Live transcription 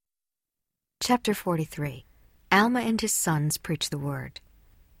Chapter 43. Alma and his sons preach the word.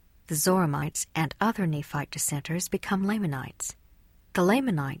 The Zoramites and other Nephite dissenters become Lamanites. The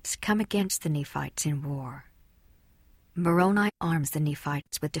Lamanites come against the Nephites in war. Moroni arms the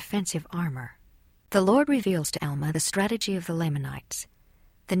Nephites with defensive armor. The Lord reveals to Alma the strategy of the Lamanites.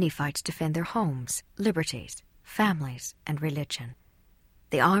 The Nephites defend their homes, liberties, families, and religion.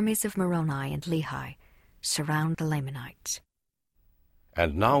 The armies of Moroni and Lehi surround the Lamanites.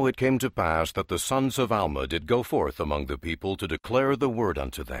 And now it came to pass that the sons of Alma did go forth among the people to declare the word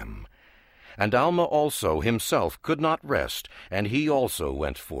unto them. And Alma also himself could not rest, and he also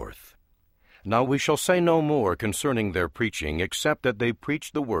went forth. Now we shall say no more concerning their preaching, except that they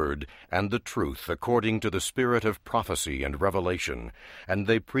preached the word and the truth according to the spirit of prophecy and revelation, and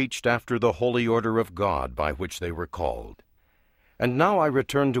they preached after the holy order of God by which they were called. And now I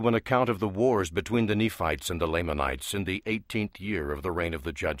return to an account of the wars between the Nephites and the Lamanites in the 18th year of the reign of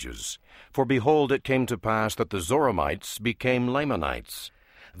the judges. For behold, it came to pass that the Zoramites became Lamanites.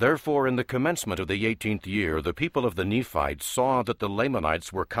 Therefore in the commencement of the 18th year the people of the Nephites saw that the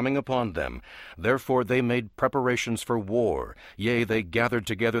Lamanites were coming upon them. Therefore they made preparations for war, yea, they gathered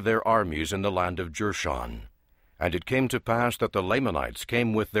together their armies in the land of Jershon. And it came to pass that the Lamanites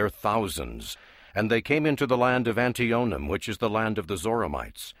came with their thousands, and they came into the land of Antionum, which is the land of the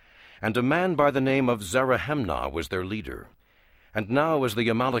Zoramites. And a man by the name of Zarahemnah was their leader. And now as the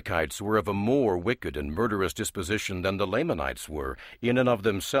Amalekites were of a more wicked and murderous disposition than the Lamanites were, in and of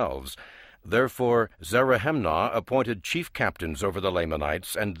themselves, therefore Zarahemnah appointed chief captains over the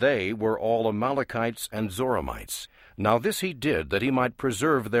Lamanites, and they were all Amalekites and Zoramites. Now this he did that he might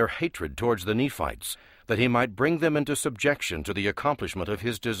preserve their hatred towards the Nephites, that he might bring them into subjection to the accomplishment of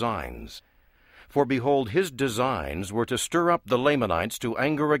his designs. For behold, his designs were to stir up the Lamanites to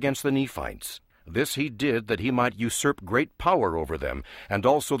anger against the Nephites. This he did that he might usurp great power over them, and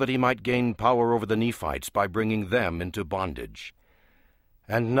also that he might gain power over the Nephites by bringing them into bondage.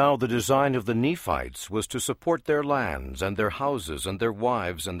 And now the design of the Nephites was to support their lands and their houses and their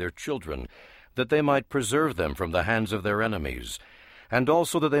wives and their children, that they might preserve them from the hands of their enemies, and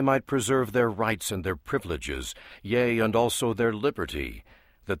also that they might preserve their rights and their privileges, yea, and also their liberty,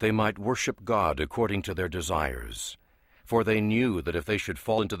 that they might worship God according to their desires. For they knew that if they should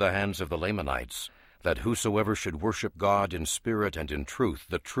fall into the hands of the Lamanites, that whosoever should worship God in spirit and in truth,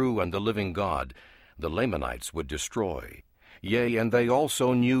 the true and the living God, the Lamanites would destroy. Yea, and they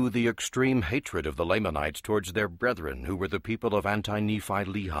also knew the extreme hatred of the Lamanites towards their brethren, who were the people of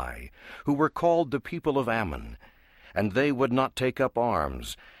Anti-Nephi-Lehi, who were called the people of Ammon. And they would not take up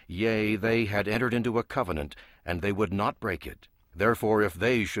arms. Yea, they had entered into a covenant, and they would not break it. Therefore, if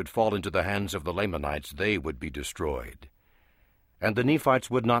they should fall into the hands of the Lamanites, they would be destroyed. And the Nephites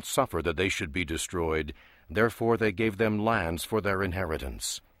would not suffer that they should be destroyed. Therefore they gave them lands for their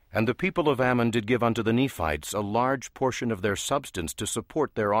inheritance. And the people of Ammon did give unto the Nephites a large portion of their substance to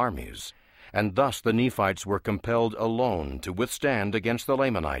support their armies. And thus the Nephites were compelled alone to withstand against the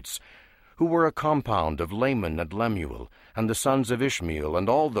Lamanites, who were a compound of Laman and Lemuel, and the sons of Ishmael, and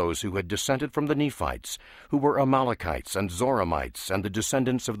all those who had descended from the Nephites, who were Amalekites and Zoramites, and the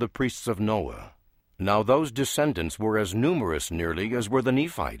descendants of the priests of Noah. Now those descendants were as numerous nearly as were the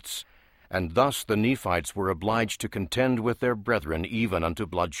Nephites, and thus the Nephites were obliged to contend with their brethren even unto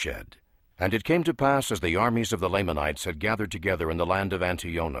bloodshed. And it came to pass, as the armies of the Lamanites had gathered together in the land of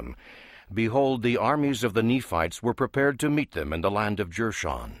Antionum, behold, the armies of the Nephites were prepared to meet them in the land of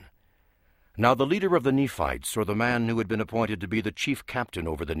Jershon. Now the leader of the Nephites, or the man who had been appointed to be the chief captain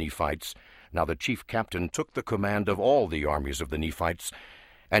over the Nephites, now the chief captain took the command of all the armies of the Nephites,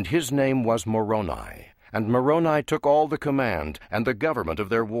 and his name was Moroni. And Moroni took all the command and the government of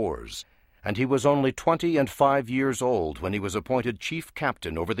their wars. And he was only 25 years old when he was appointed chief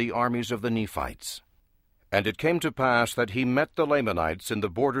captain over the armies of the Nephites. And it came to pass that he met the Lamanites in the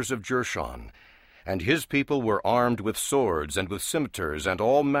borders of Jershon, and his people were armed with swords and with scimitars and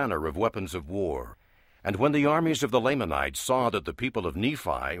all manner of weapons of war. And when the armies of the Lamanites saw that the people of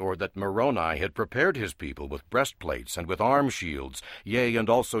Nephi, or that Moroni had prepared his people with breastplates and with arm shields, yea, and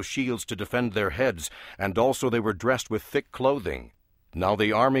also shields to defend their heads, and also they were dressed with thick clothing. Now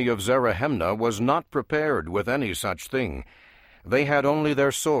the army of Zarahemnah was not prepared with any such thing. They had only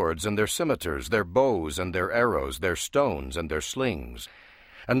their swords and their scimitars, their bows and their arrows, their stones and their slings.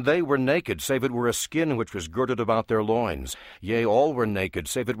 And they were naked, save it were a skin which was girded about their loins. Yea, all were naked,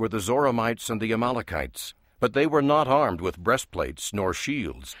 save it were the Zoramites and the Amalekites. But they were not armed with breastplates nor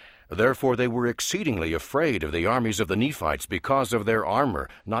shields. Therefore they were exceedingly afraid of the armies of the Nephites because of their armor,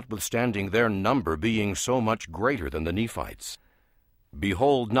 notwithstanding their number being so much greater than the Nephites.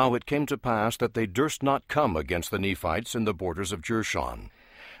 Behold, now it came to pass that they durst not come against the Nephites in the borders of Jershon.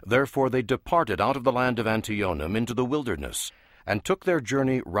 Therefore they departed out of the land of Antionum into the wilderness, and took their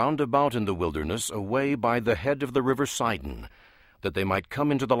journey round about in the wilderness away by the head of the river Sidon, that they might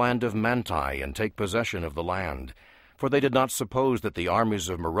come into the land of Manti and take possession of the land, for they did not suppose that the armies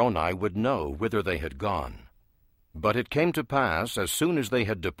of Moroni would know whither they had gone. But it came to pass, as soon as they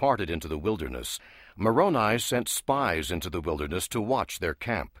had departed into the wilderness, Moroni sent spies into the wilderness to watch their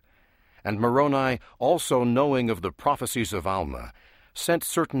camp. And Moroni, also knowing of the prophecies of Alma, sent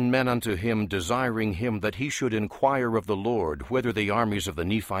certain men unto him, desiring him that he should inquire of the Lord whither the armies of the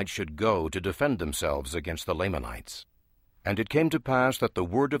Nephites should go to defend themselves against the Lamanites. And it came to pass that the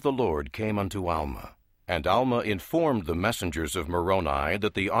word of the Lord came unto Alma. And Alma informed the messengers of Moroni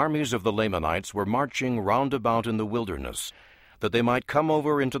that the armies of the Lamanites were marching round about in the wilderness, that they might come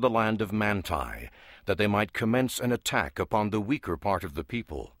over into the land of Manti, that they might commence an attack upon the weaker part of the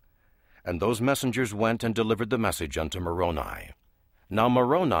people. And those messengers went and delivered the message unto Moroni. Now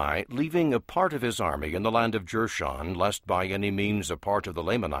Moroni, leaving a part of his army in the land of Jershon, lest by any means a part of the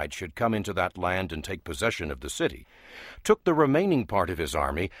Lamanites should come into that land and take possession of the city, took the remaining part of his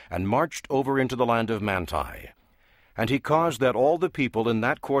army and marched over into the land of Manti. And he caused that all the people in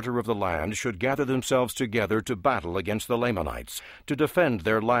that quarter of the land should gather themselves together to battle against the Lamanites, to defend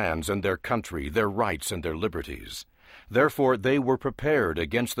their lands and their country, their rights and their liberties. Therefore they were prepared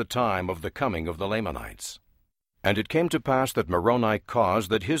against the time of the coming of the Lamanites. And it came to pass that Moroni caused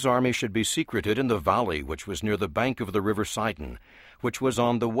that his army should be secreted in the valley which was near the bank of the river Sidon, which was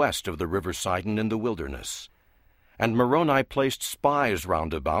on the west of the river Sidon in the wilderness. And Moroni placed spies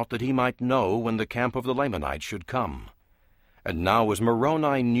round about, that he might know when the camp of the Lamanites should come. And now as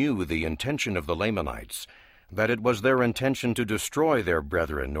Moroni knew the intention of the Lamanites, that it was their intention to destroy their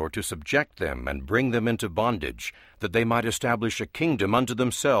brethren, or to subject them and bring them into bondage, that they might establish a kingdom unto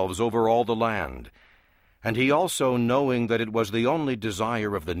themselves over all the land. And he also, knowing that it was the only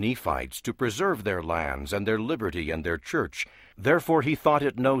desire of the Nephites to preserve their lands and their liberty and their church, therefore he thought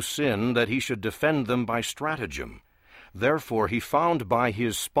it no sin that he should defend them by stratagem. Therefore he found by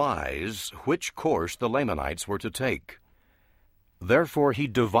his spies which course the Lamanites were to take. Therefore he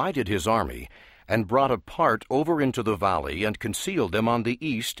divided his army, and brought a part over into the valley, and concealed them on the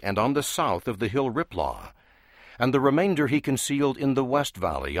east and on the south of the hill Riplah. And the remainder he concealed in the west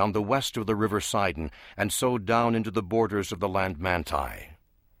valley, on the west of the river Sidon, and so down into the borders of the land Manti.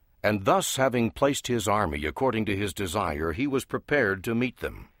 And thus, having placed his army according to his desire, he was prepared to meet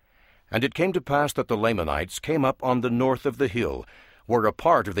them. And it came to pass that the Lamanites came up on the north of the hill, where a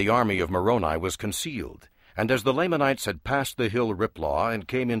part of the army of Moroni was concealed. And as the Lamanites had passed the hill Riplah, and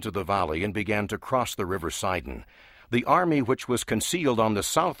came into the valley, and began to cross the river Sidon, the army which was concealed on the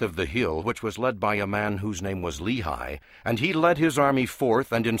south of the hill, which was led by a man whose name was Lehi, and he led his army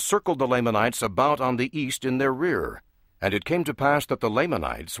forth, and encircled the Lamanites about on the east in their rear. And it came to pass that the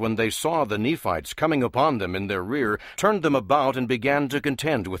Lamanites, when they saw the Nephites coming upon them in their rear, turned them about, and began to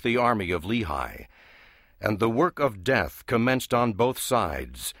contend with the army of Lehi. And the work of death commenced on both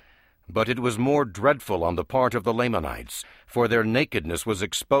sides. But it was more dreadful on the part of the Lamanites, for their nakedness was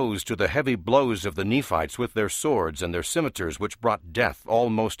exposed to the heavy blows of the Nephites with their swords and their scimitars, which brought death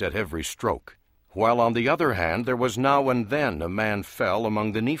almost at every stroke. While on the other hand there was now and then a man fell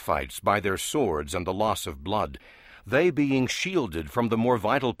among the Nephites by their swords and the loss of blood, they being shielded from the more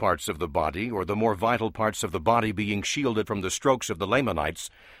vital parts of the body, or the more vital parts of the body being shielded from the strokes of the Lamanites,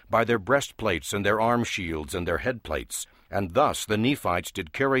 by their breastplates and their arm shields and their headplates. And thus the Nephites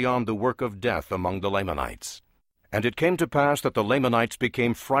did carry on the work of death among the Lamanites. And it came to pass that the Lamanites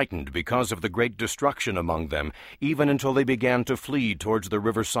became frightened because of the great destruction among them, even until they began to flee towards the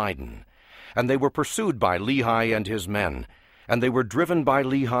river Sidon. And they were pursued by Lehi and his men, and they were driven by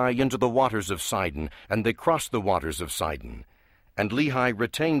Lehi into the waters of Sidon, and they crossed the waters of Sidon. And Lehi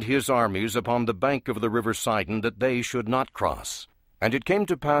retained his armies upon the bank of the river Sidon, that they should not cross. And it came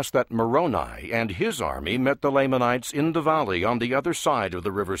to pass that Moroni and his army met the Lamanites in the valley on the other side of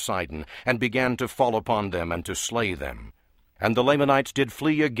the river Sidon, and began to fall upon them and to slay them. And the Lamanites did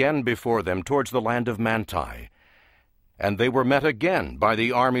flee again before them towards the land of Manti. And they were met again by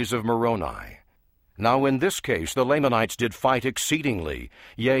the armies of Moroni. Now in this case the Lamanites did fight exceedingly.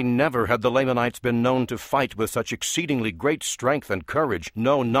 Yea, never had the Lamanites been known to fight with such exceedingly great strength and courage,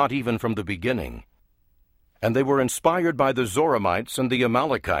 no, not even from the beginning. And they were inspired by the Zoramites and the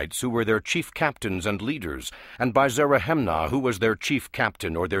Amalekites, who were their chief captains and leaders, and by Zerahemnah, who was their chief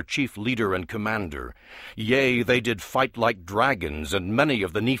captain, or their chief leader and commander. Yea, they did fight like dragons, and many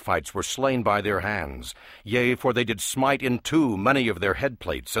of the Nephites were slain by their hands. Yea, for they did smite in two many of their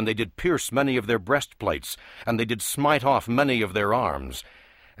headplates, and they did pierce many of their breastplates, and they did smite off many of their arms.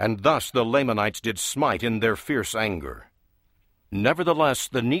 And thus the Lamanites did smite in their fierce anger. Nevertheless,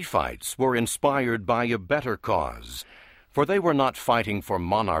 the Nephites were inspired by a better cause, for they were not fighting for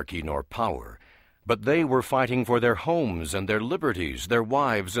monarchy nor power, but they were fighting for their homes and their liberties, their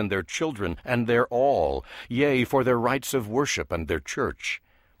wives and their children, and their all, yea, for their rights of worship and their church.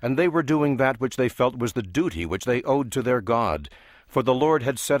 And they were doing that which they felt was the duty which they owed to their God. For the Lord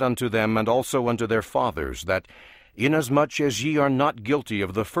had said unto them, and also unto their fathers, that, Inasmuch as ye are not guilty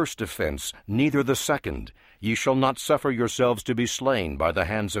of the first offense, neither the second, ye shall not suffer yourselves to be slain by the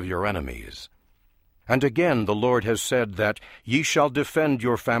hands of your enemies. And again the Lord has said that, Ye shall defend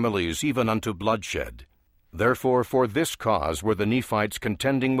your families even unto bloodshed. Therefore for this cause were the Nephites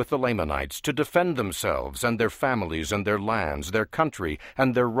contending with the Lamanites, to defend themselves and their families and their lands, their country,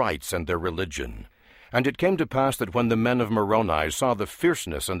 and their rights and their religion. And it came to pass that when the men of Moroni saw the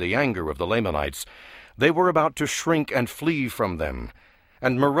fierceness and the anger of the Lamanites, they were about to shrink and flee from them.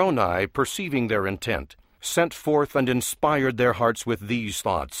 And Moroni, perceiving their intent, sent forth and inspired their hearts with these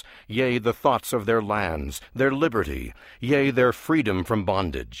thoughts, yea, the thoughts of their lands, their liberty, yea, their freedom from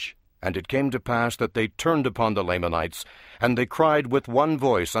bondage. And it came to pass that they turned upon the Lamanites, and they cried with one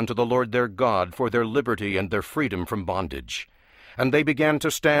voice unto the Lord their God for their liberty and their freedom from bondage. And they began to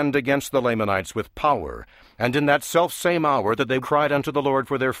stand against the Lamanites with power, and in that selfsame hour that they cried unto the Lord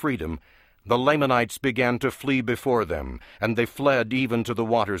for their freedom, the Lamanites began to flee before them, and they fled even to the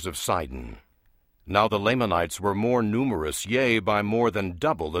waters of Sidon. Now the Lamanites were more numerous, yea, by more than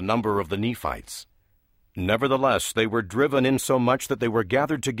double the number of the Nephites. Nevertheless they were driven insomuch that they were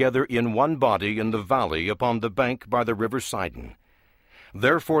gathered together in one body in the valley upon the bank by the river Sidon.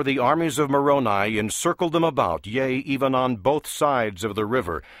 Therefore the armies of Moroni encircled them about, yea, even on both sides of the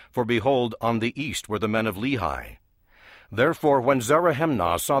river, for behold, on the east were the men of Lehi. Therefore when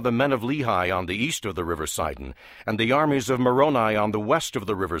Zerahemnah saw the men of Lehi on the east of the river Sidon, and the armies of Moroni on the west of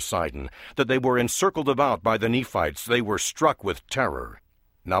the river Sidon, that they were encircled about by the Nephites, they were struck with terror.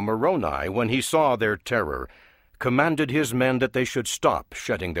 Now Moroni, when he saw their terror, commanded his men that they should stop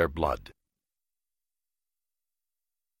shedding their blood.